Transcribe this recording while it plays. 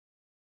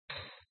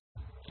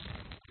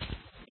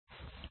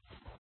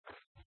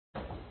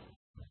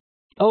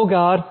O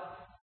God,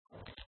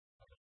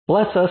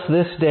 bless us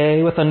this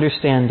day with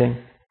understanding.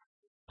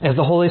 As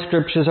the Holy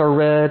Scriptures are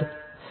read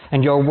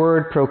and your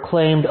word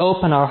proclaimed,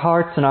 open our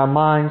hearts and our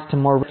minds to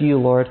more of you,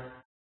 Lord.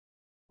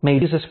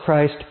 May Jesus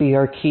Christ be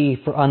our key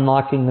for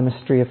unlocking the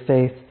mystery of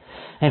faith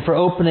and for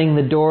opening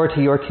the door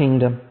to your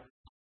kingdom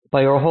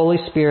by your Holy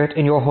Spirit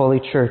in your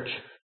holy church.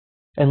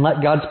 And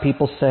let God's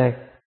people say,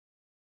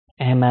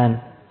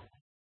 Amen.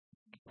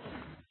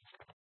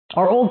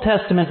 Our Old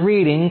Testament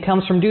reading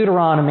comes from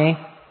Deuteronomy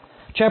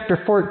chapter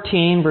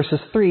 14, verses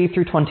 3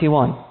 through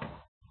 21.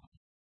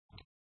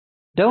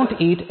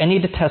 Don't eat any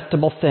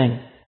detestable thing.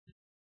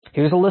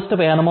 Here's a list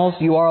of animals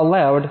you are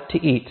allowed to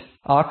eat: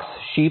 ox,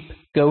 sheep,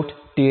 goat,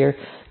 deer,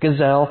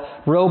 gazelle,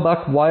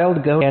 roebuck,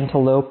 wild goat,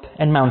 antelope,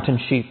 and mountain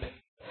sheep.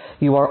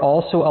 You are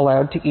also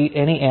allowed to eat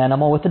any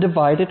animal with a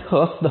divided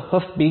hoof, the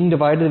hoof being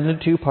divided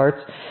into two parts,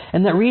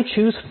 and that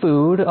re-chews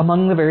food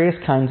among the various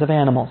kinds of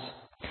animals.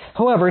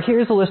 However,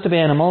 here's a list of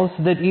animals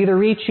that either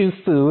re-chew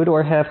food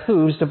or have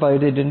hooves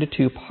divided into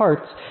two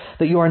parts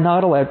that you are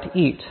not allowed to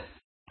eat: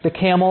 the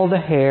camel, the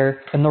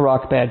hare, and the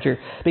rock badger,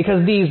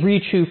 because these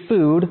re-chew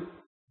food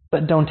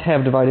but don't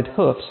have divided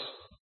hoofs.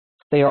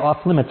 They are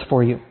off limits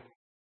for you.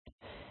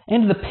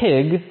 And the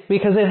pig,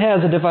 because it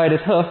has a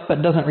divided hoof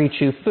but doesn't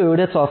re-chew food,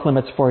 it's off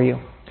limits for you.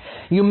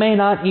 You may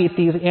not eat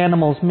these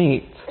animals'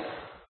 meat.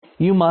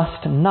 You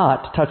must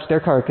not touch their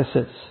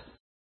carcasses.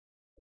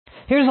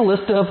 Here's a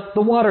list of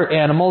the water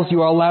animals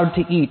you are allowed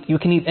to eat. You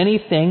can eat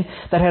anything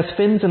that has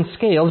fins and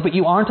scales, but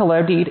you aren't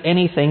allowed to eat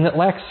anything that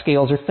lacks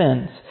scales or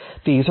fins.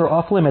 These are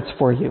off limits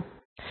for you.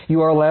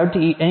 You are allowed to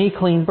eat any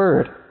clean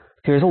bird.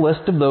 Here's a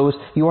list of those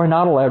you are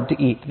not allowed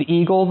to eat: the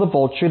eagle, the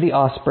vulture, the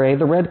osprey,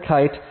 the red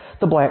kite,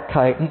 the black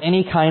kite, and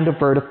any kind of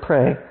bird of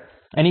prey,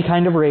 any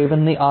kind of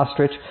raven, the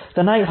ostrich,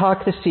 the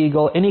nighthawk, the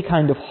seagull, any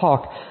kind of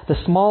hawk, the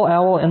small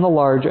owl and the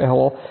large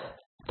owl,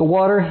 the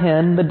water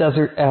hen, the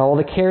desert owl,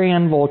 the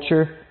carrion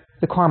vulture,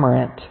 the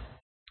cormorant,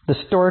 the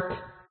stork,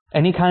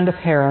 any kind of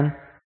heron,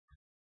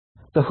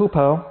 the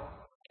hoopoe,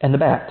 and the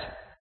bat.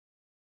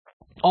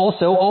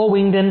 Also, all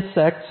winged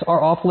insects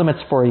are off limits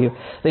for you.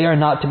 They are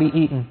not to be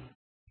eaten.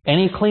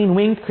 Any clean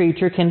winged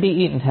creature can be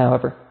eaten,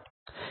 however.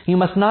 You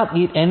must not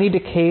eat any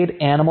decayed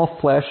animal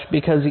flesh,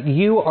 because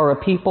you are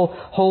a people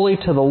holy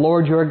to the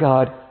Lord your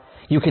God.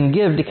 You can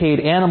give decayed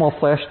animal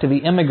flesh to the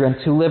immigrants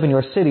who live in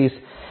your cities,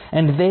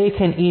 and they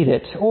can eat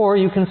it, or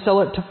you can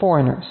sell it to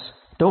foreigners.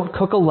 Don't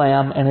cook a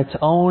lamb in its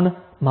own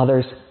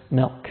mother's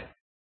milk.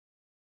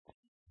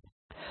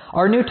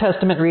 Our New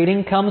Testament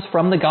reading comes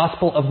from the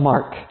Gospel of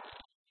Mark,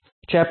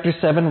 chapter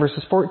 7,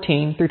 verses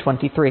 14 through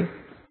 23.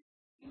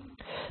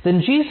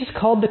 Then Jesus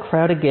called the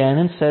crowd again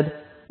and said,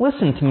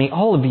 Listen to me,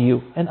 all of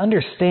you, and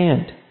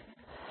understand.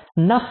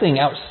 Nothing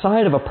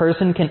outside of a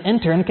person can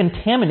enter and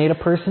contaminate a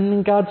person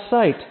in God's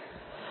sight.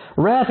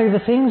 Rather,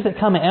 the things that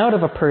come out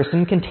of a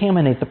person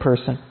contaminate the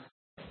person.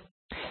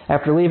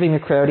 After leaving the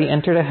crowd, he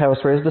entered a house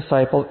where his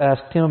disciples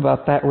asked him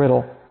about that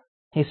riddle.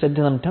 He said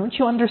to them, Don't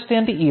you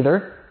understand it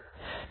either?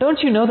 Don't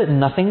you know that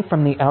nothing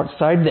from the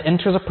outside that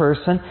enters a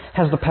person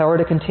has the power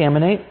to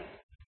contaminate?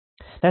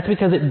 That's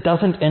because it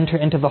doesn't enter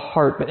into the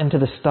heart, but into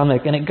the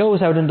stomach, and it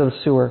goes out into the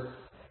sewer.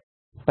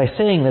 By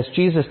saying this,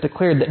 Jesus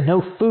declared that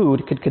no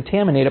food could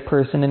contaminate a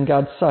person in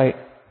God's sight.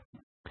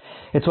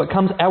 It's what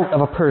comes out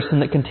of a person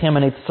that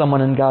contaminates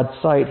someone in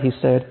God's sight, he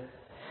said.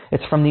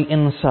 It's from the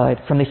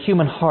inside, from the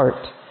human heart,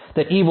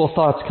 that evil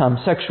thoughts come: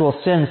 sexual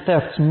sins,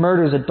 thefts,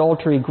 murders,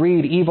 adultery,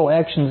 greed, evil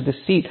actions,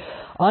 deceit,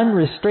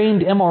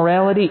 unrestrained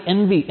immorality,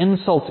 envy,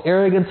 insults,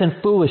 arrogance, and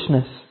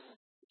foolishness.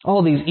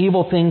 All these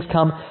evil things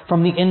come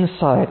from the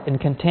inside and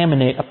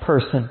contaminate a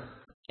person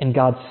in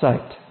God's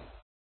sight.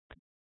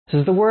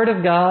 This is the word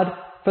of God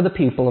for the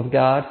people of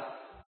God.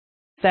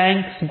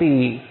 Thanks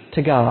be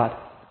to God.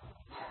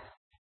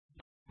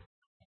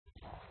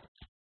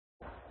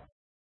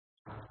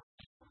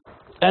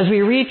 As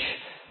we reach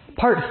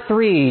part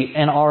 3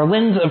 in our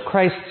Lens of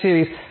Christ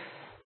series,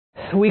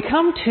 we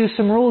come to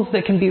some rules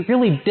that can be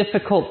really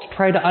difficult to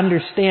try to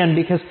understand,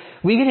 because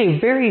we get a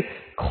very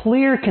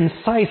clear,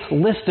 concise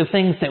list of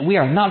things that we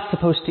are not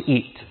supposed to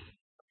eat.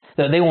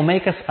 That they will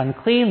make us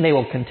unclean, they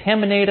will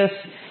contaminate us,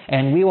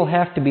 and we will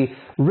have to be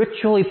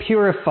ritually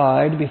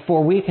purified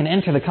before we can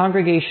enter the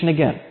congregation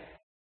again.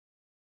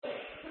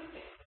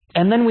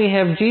 And then we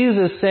have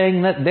Jesus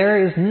saying that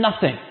there is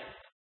nothing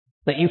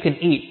that you can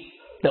eat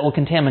that will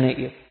contaminate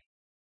you.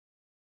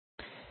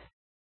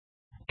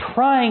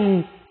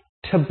 Trying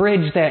to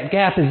bridge that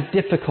gap is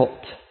difficult.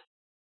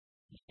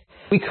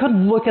 We could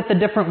look at the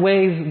different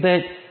ways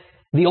that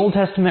the Old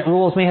Testament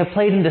rules may have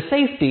played into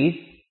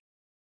safety,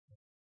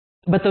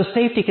 but those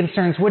safety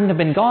concerns wouldn't have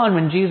been gone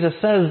when Jesus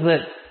says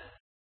that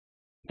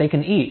they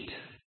can eat.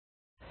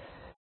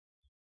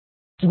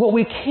 What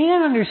we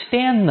can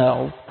understand,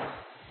 though,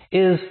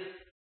 is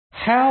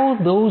how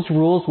those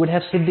rules would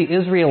have saved the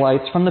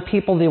Israelites from the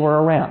people they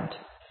were around.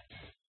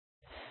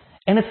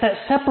 And it's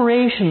that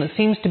separation that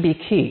seems to be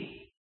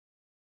key.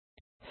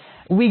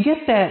 We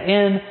get that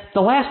in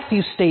the last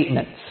few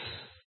statements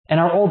in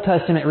our Old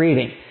Testament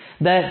reading,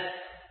 that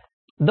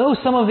though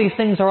some of these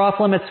things are off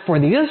limits for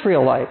the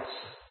Israelites,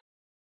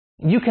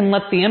 you can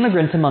let the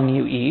immigrant among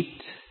you eat.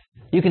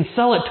 You can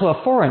sell it to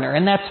a foreigner,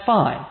 and that's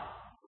fine.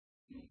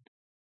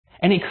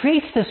 And it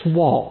creates this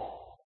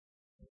wall.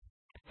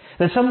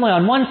 That suddenly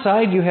on one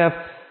side you have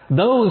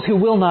those who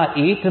will not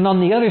eat, and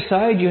on the other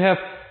side you have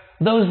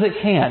those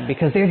that can,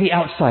 because they're the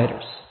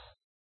outsiders.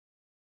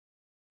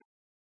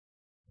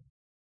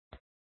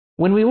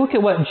 When we look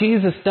at what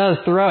Jesus does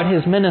throughout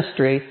his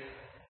ministry,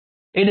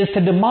 it is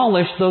to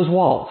demolish those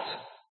walls.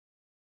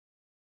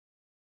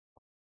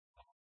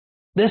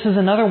 This is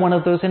another one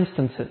of those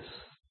instances.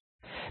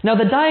 Now,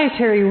 the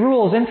dietary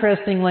rules,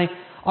 interestingly,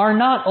 are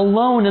not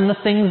alone in the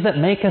things that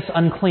make us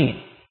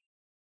unclean.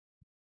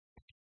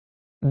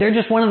 They're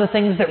just one of the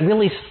things that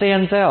really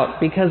stands out,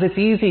 because it's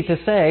easy to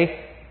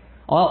say,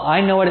 well,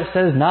 I know what it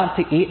says not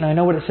to eat, and I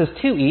know what it says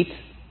to eat.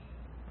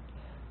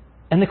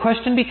 And the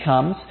question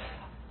becomes,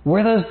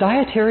 were those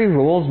dietary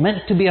rules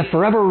meant to be a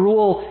forever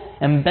rule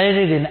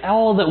embedded in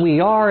all that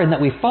we are and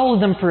that we follow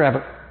them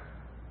forever?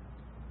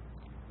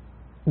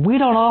 We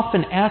don't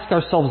often ask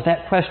ourselves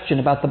that question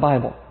about the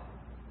Bible.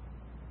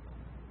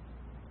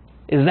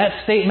 Is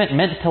that statement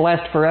meant to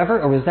last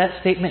forever, or was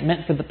that statement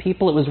meant for the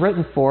people it was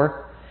written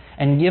for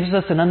and gives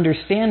us an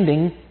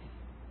understanding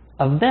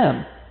of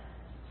them?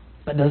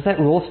 But does that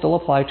rule still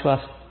apply to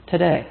us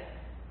today?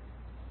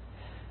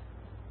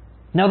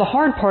 Now, the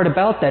hard part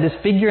about that is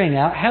figuring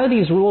out how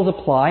these rules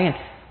apply and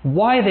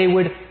why they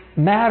would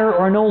matter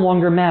or no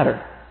longer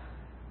matter.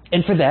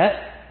 And for that,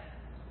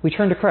 we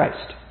turn to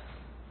Christ.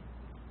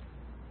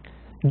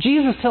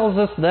 Jesus tells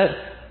us that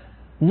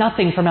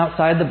nothing from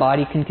outside the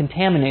body can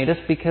contaminate us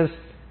because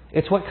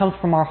it's what comes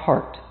from our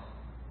heart,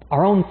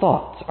 our own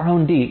thoughts, our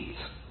own deeds.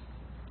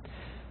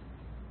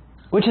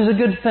 Which is a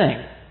good thing,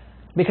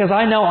 because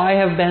I know I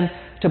have been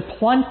to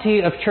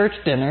plenty of church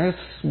dinners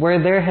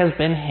where there has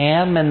been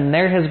ham and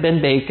there has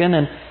been bacon,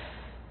 and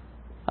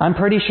I'm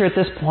pretty sure at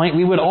this point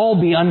we would all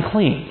be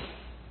unclean.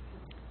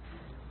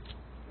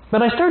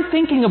 But I start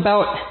thinking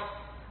about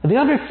the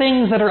other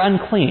things that are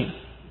unclean,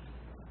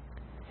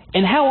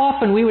 and how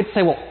often we would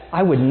say, well,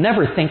 I would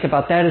never think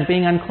about that as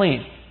being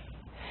unclean.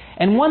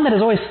 And one that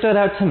has always stood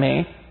out to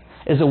me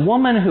is a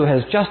woman who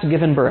has just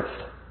given birth.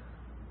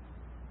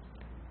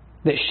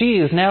 That she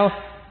is now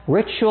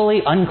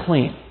ritually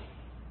unclean.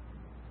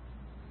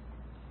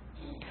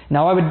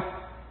 Now, I would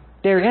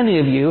dare any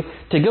of you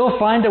to go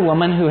find a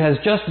woman who has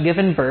just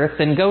given birth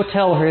and go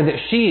tell her that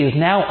she is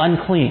now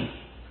unclean.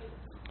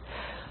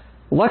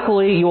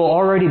 Luckily, you will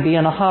already be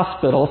in a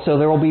hospital, so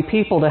there will be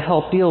people to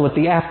help deal with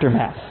the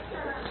aftermath.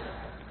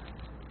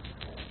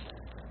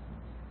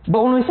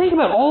 But when we think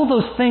about all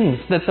those things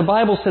that the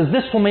Bible says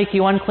this will make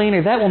you unclean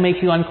or that will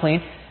make you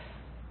unclean,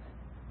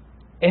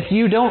 if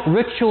you don't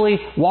ritually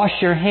wash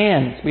your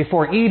hands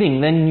before eating,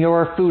 then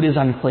your food is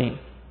unclean.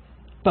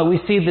 But we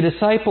see the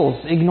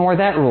disciples ignore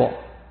that rule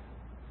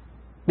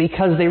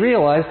because they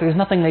realize there's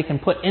nothing they can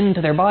put into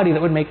their body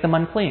that would make them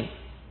unclean.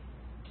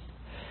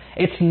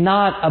 It's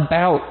not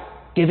about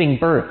giving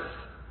birth.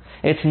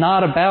 It's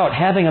not about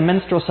having a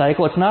menstrual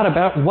cycle. It's not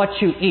about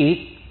what you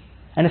eat.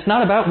 And it's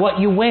not about what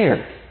you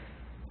wear.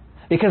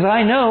 Because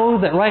I know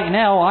that right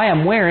now I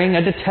am wearing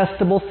a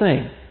detestable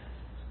thing.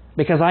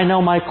 Because I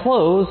know my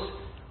clothes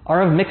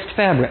are of mixed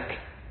fabric.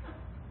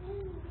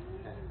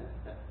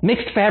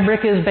 Mixed fabric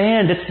is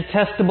banned. It's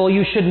detestable.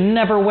 You should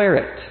never wear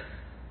it.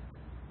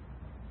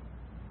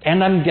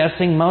 And I'm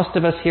guessing most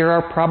of us here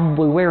are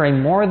probably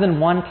wearing more than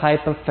one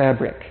type of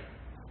fabric.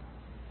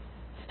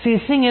 See,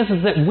 the thing is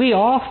that we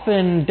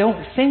often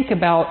don't think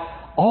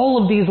about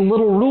all of these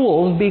little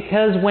rules,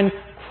 because when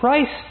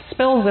Christ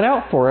spells it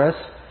out for us,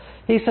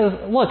 He says,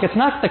 look, it's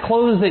not the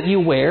clothes that you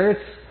wear.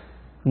 It's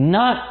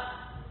not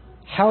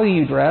how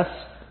you dress.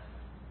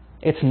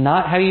 It's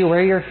not how you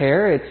wear your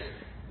hair. It's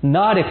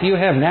not if you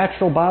have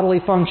natural bodily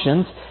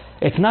functions.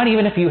 It's not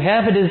even if you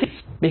have a disease.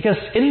 Because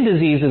skin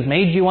diseases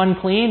made you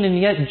unclean, and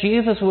yet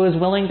Jesus was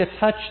willing to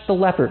touch the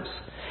lepers,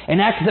 an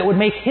act that would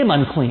make him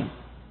unclean.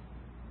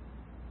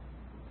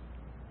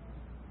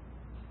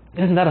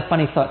 Isn't that a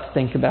funny thought to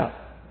think about?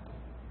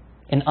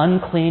 An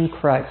unclean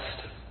Christ.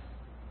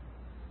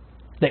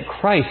 That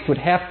Christ would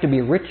have to be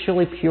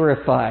ritually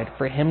purified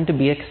for him to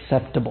be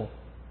acceptable.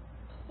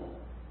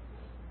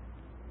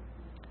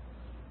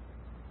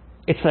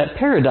 It's that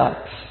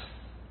paradox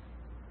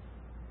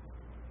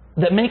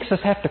that makes us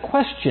have to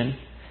question,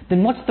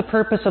 then what's the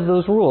purpose of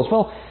those rules?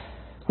 Well,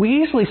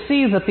 we easily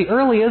see that the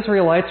early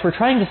Israelites were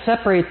trying to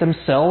separate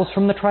themselves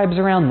from the tribes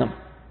around them.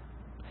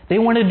 They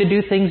wanted to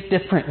do things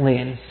differently,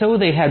 and so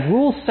they had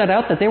rules set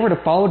out that they were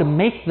to follow to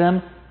make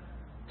them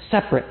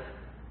separate.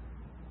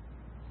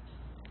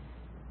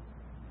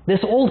 This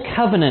old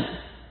covenant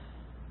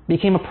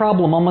became a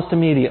problem almost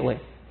immediately.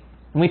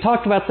 And we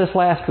talked about this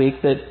last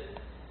week, that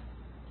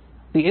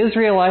the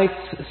Israelites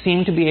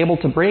seem to be able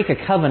to break a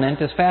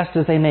covenant as fast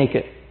as they make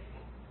it.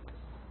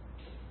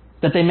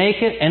 That they make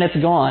it and it's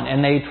gone,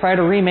 and they try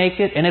to remake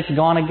it and it's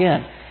gone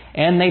again.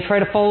 And they try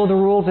to follow the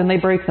rules and they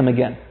break them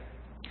again.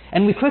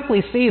 And we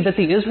quickly see that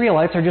the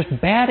Israelites are just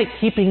bad at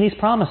keeping these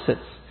promises.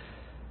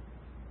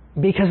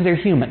 Because they're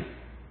human.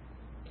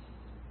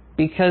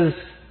 Because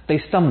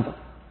they stumble.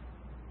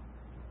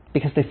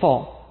 Because they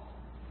fall.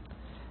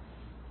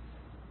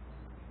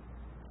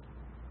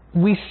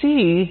 We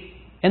see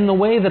in the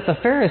way that the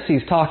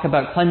Pharisees talk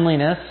about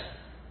cleanliness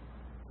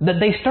that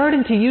they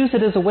started to use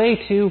it as a way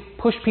to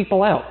push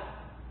people out.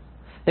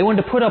 They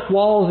wanted to put up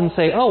walls and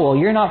say, oh, well,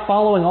 you're not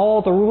following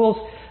all the rules,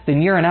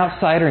 then you're an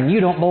outsider and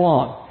you don't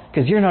belong,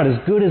 because you're not as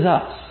good as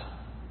us.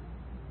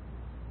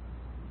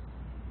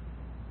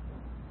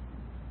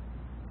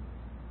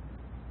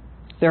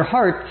 Their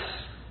hearts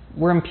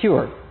were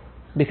impure,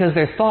 because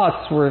their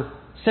thoughts were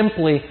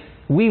simply,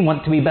 we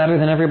want to be better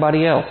than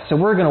everybody else, so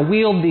we're going to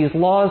wield these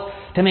laws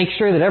to make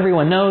sure that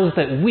everyone knows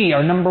that we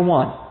are number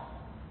one.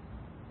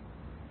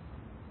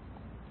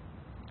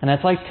 And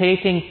it's like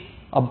taking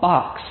a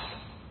box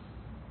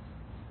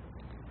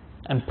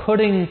and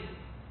putting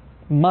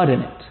mud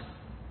in it,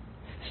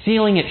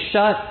 sealing it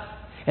shut,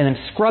 and then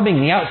scrubbing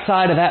the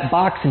outside of that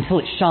box until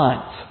it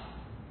shines.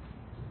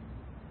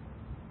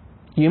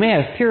 You may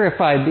have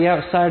purified the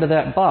outside of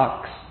that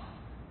box,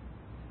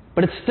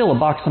 but it's still a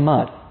box of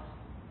mud.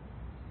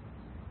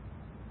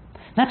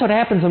 That's what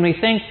happens when we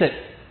think that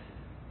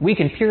we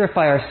can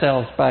purify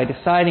ourselves by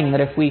deciding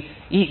that if we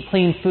eat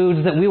clean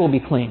foods, that we will be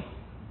clean.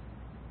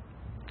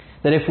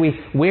 That if we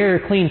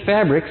wear clean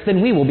fabrics,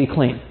 then we will be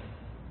clean.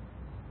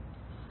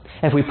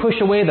 If we push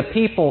away the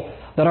people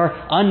that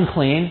are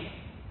unclean,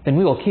 then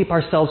we will keep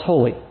ourselves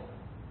holy.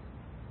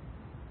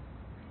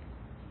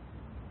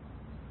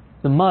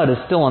 The mud is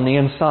still on the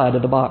inside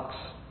of the box.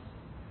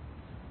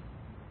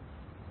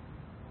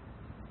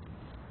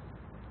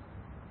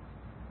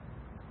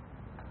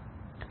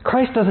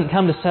 Christ doesn't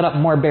come to set up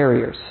more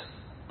barriers.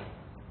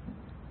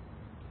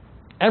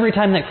 Every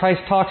time that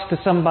Christ talks to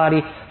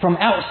somebody from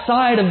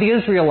outside of the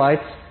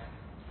Israelites,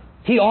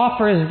 He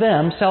offers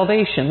them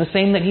salvation, the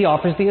same that He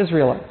offers the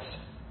Israelites.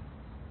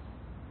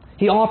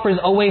 He offers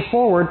a way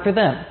forward for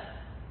them.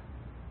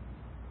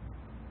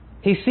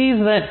 He sees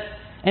that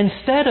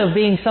instead of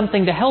being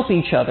something to help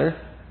each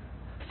other,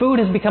 food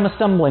has become a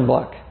stumbling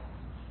block.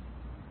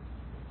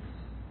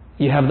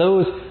 You have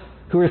those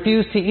who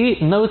refuse to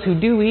eat and those who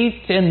do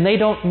eat, and they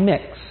don't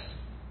mix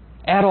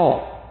at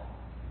all.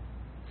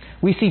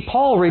 We see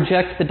Paul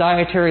reject the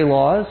dietary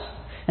laws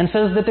and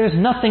says that there's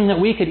nothing that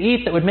we could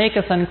eat that would make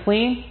us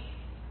unclean.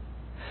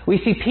 We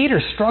see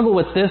Peter struggle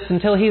with this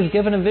until he is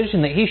given a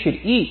vision that he should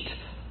eat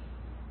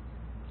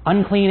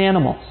unclean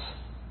animals.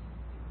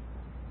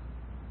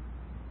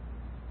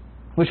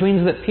 Which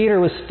means that Peter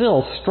was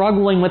still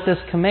struggling with this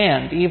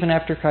command even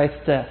after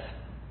Christ's death.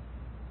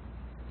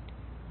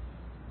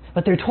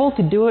 But they're told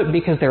to do it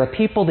because there are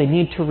people they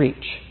need to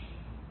reach.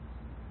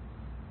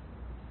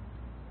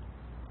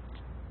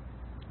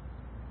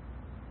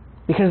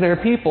 Because there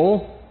are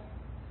people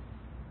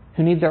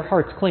who need their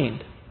hearts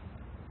cleaned.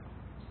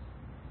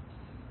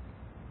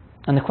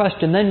 And the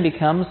question then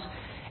becomes,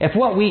 if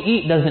what we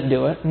eat doesn't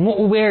do it, and what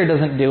we wear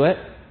doesn't do it,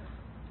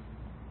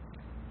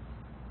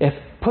 if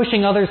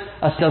pushing others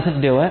us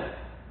doesn't do it,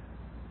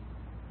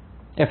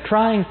 if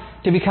trying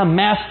to become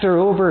master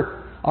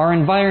over our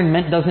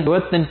environment doesn't do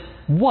it, then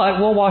what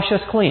will wash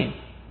us clean?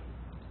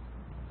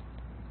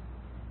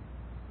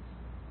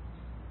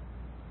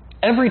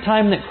 Every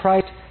time that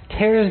Christ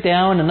tears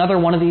down another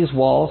one of these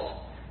walls,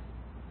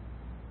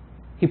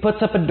 He puts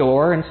up a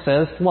door and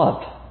says,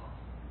 love.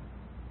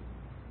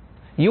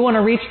 You want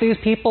to reach these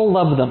people?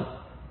 Love them.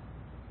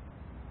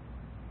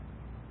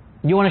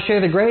 You want to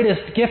share the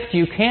greatest gift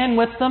you can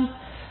with them?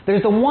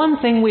 There's the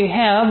one thing we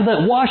have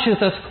that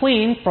washes us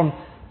clean from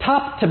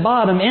top to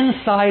bottom,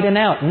 inside and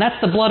out, and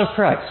that's the blood of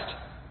Christ.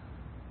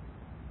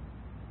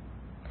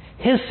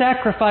 His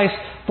sacrifice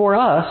for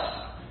us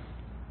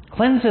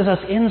cleanses us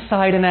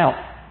inside and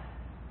out,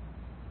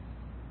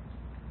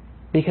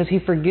 because He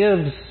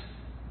forgives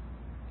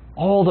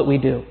all that we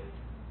do,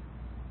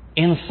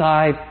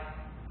 inside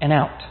and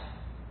out.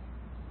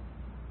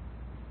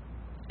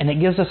 And it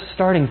gives us a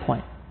starting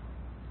point.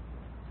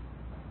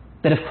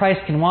 That if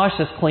Christ can wash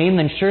us clean,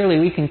 then surely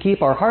we can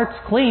keep our hearts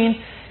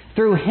clean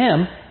through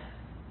Him.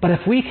 But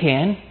if we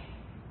can,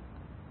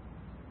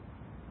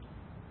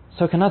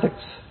 so can others.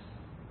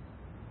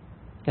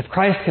 If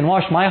Christ can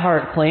wash my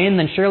heart clean,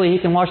 then surely He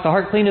can wash the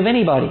heart clean of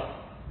anybody.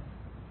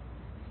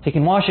 He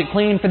can wash it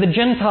clean for the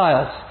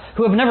Gentiles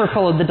who have never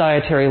followed the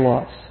dietary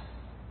laws.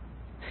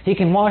 He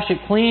can wash it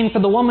clean for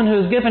the woman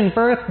who has given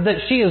birth, that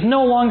she is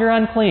no longer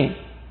unclean.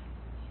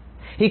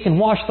 He can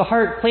wash the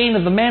heart clean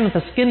of the man with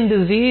a skin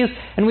disease,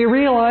 and we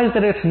realize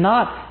that it's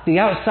not the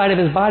outside of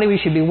his body we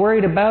should be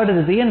worried about. It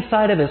is the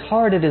inside of his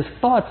heart, it is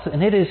thoughts,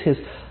 and it is his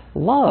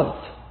love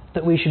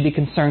that we should be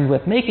concerned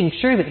with, making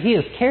sure that he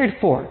is cared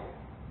for.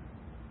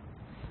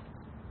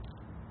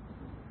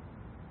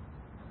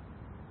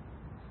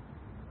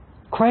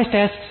 Christ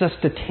asks us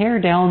to tear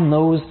down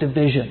those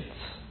divisions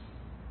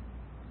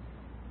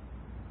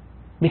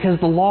because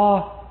the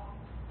law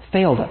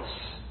failed us,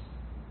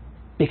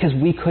 because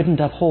we couldn't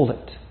uphold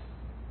it.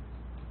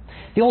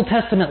 The Old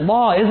Testament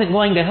law isn't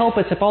going to help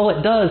us if all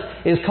it does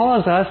is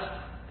cause us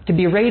to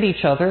berate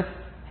each other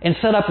and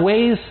set up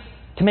ways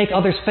to make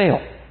others fail.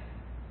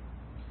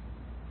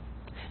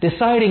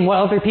 Deciding what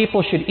other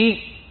people should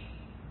eat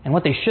and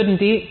what they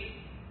shouldn't eat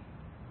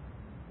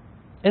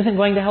isn't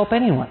going to help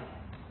anyone.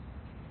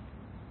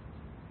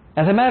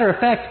 As a matter of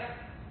fact,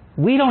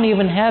 we don't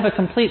even have a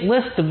complete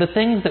list of the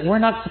things that we're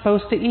not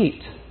supposed to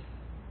eat.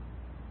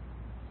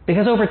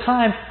 Because over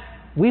time,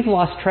 we've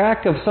lost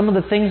track of some of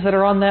the things that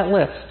are on that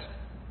list.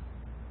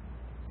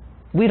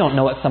 We don't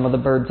know what some of the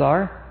birds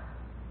are.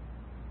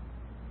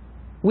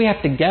 We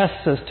have to guess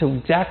as to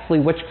exactly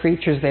which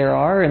creatures there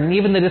are, and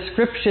even the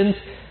descriptions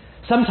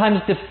sometimes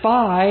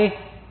defy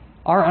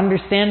our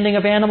understanding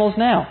of animals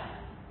now.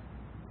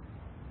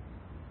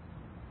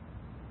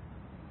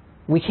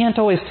 We can't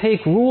always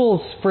take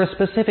rules for a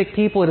specific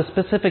people at a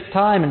specific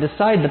time and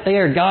decide that they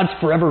are God's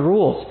forever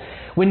rules,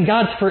 when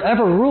God's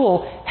forever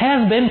rule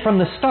has been from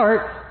the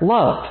start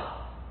love.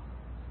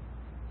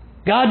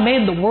 God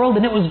made the world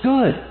and it was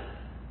good.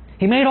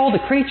 He made all the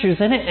creatures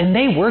in it and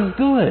they were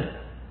good.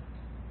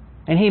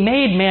 And He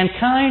made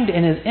mankind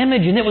in His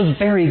image and it was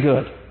very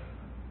good.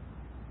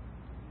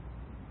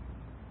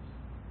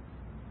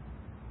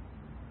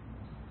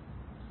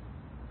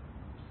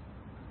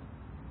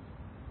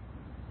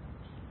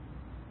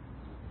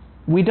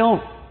 We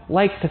don't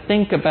like to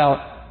think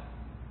about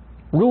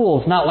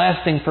rules not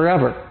lasting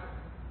forever.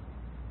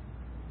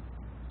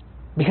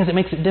 Because it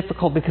makes it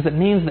difficult, because it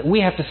means that we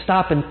have to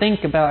stop and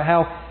think about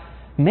how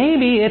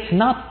maybe it's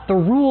not the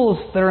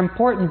rules that are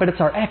important, but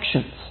it's our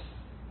actions.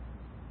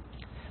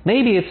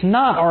 Maybe it's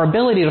not our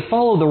ability to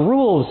follow the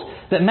rules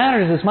that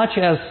matters as much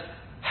as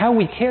how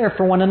we care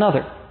for one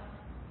another.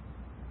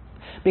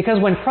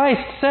 Because when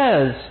Christ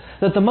says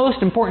that the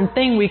most important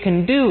thing we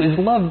can do is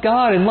love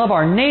God and love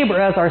our neighbor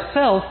as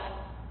ourselves,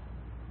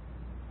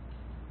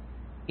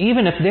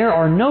 even if there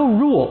are no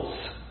rules,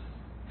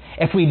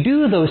 if we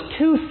do those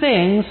two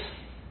things,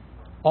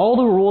 all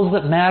the rules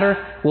that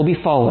matter will be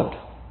followed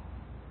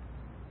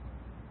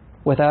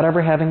without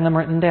ever having them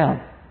written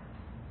down.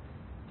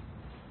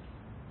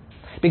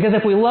 Because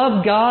if we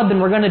love God, then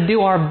we're going to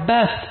do our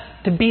best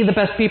to be the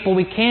best people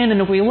we can.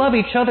 And if we love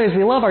each other as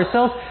we love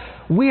ourselves,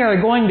 we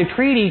are going to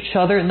treat each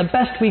other the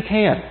best we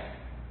can.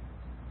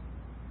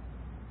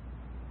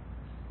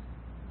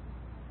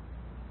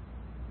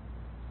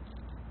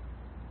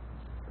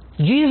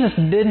 Jesus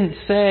didn't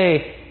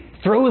say,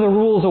 throw the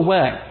rules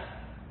away,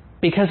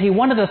 because He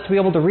wanted us to be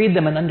able to read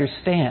them and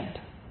understand.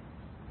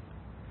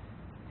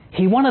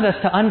 He wanted us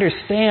to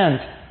understand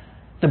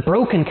the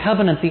broken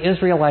covenant the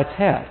Israelites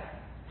had.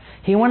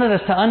 He wanted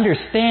us to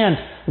understand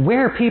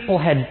where people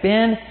had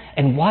been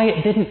and why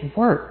it didn't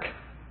work,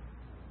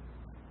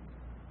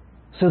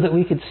 so that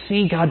we could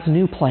see God's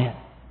new plan.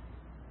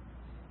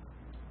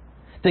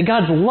 That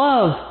God's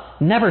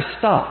love never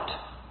stopped.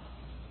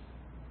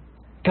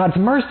 God's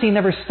mercy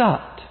never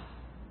stopped.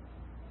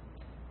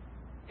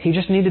 He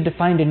just needed to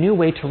find a new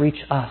way to reach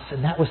us,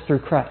 and that was through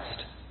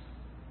Christ.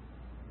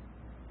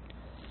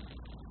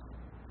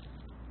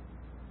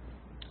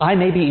 I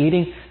may be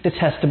eating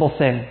detestable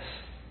things,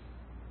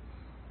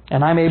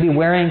 and I may be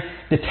wearing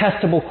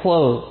detestable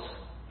clothes,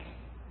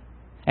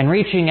 and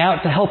reaching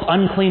out to help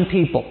unclean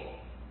people.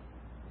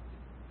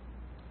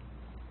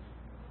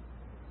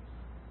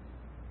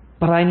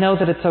 But I know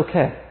that it's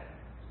okay.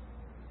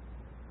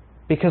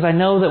 Because I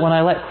know that when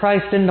I let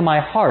Christ into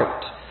my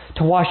heart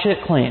to wash it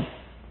clean,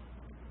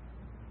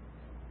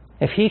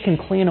 if He can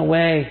clean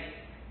away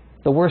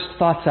the worst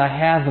thoughts I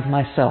have of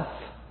myself,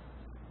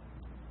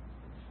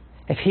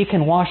 if He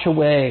can wash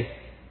away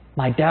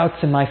my doubts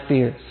and my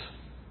fears,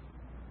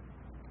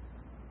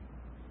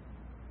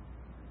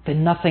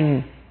 then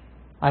nothing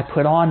I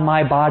put on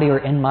my body or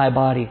in my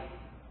body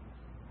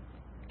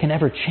can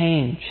ever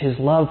change His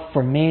love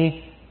for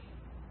me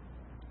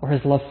or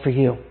His love for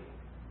you.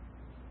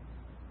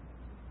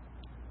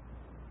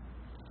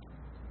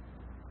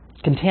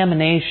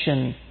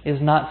 Contamination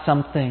is not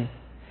something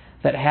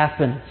that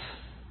happens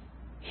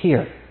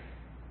here.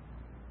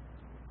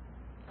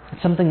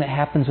 It's something that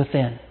happens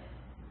within.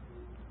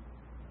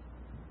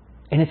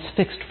 And it's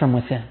fixed from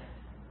within.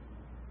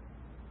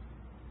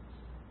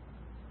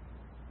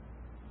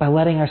 By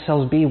letting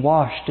ourselves be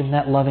washed in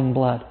that loving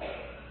blood.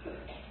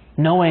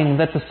 Knowing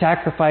that the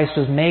sacrifice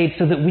was made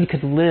so that we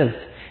could live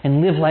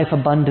and live life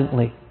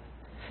abundantly.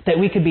 That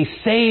we could be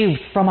saved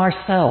from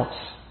ourselves.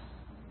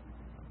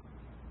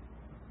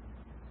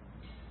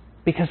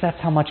 Because that's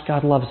how much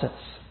God loves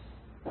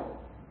us.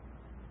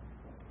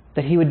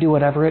 That He would do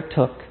whatever it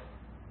took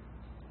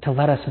to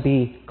let us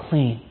be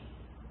clean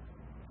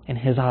in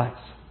His eyes.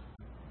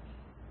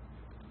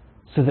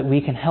 So that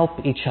we can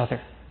help each other,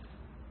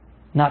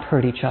 not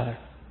hurt each other.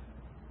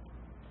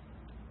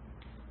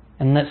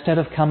 And instead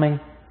of coming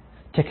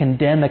to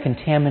condemn a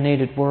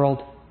contaminated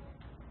world,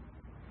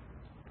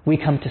 we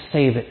come to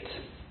save it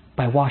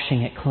by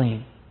washing it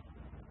clean.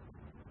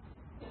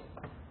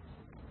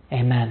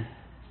 Amen.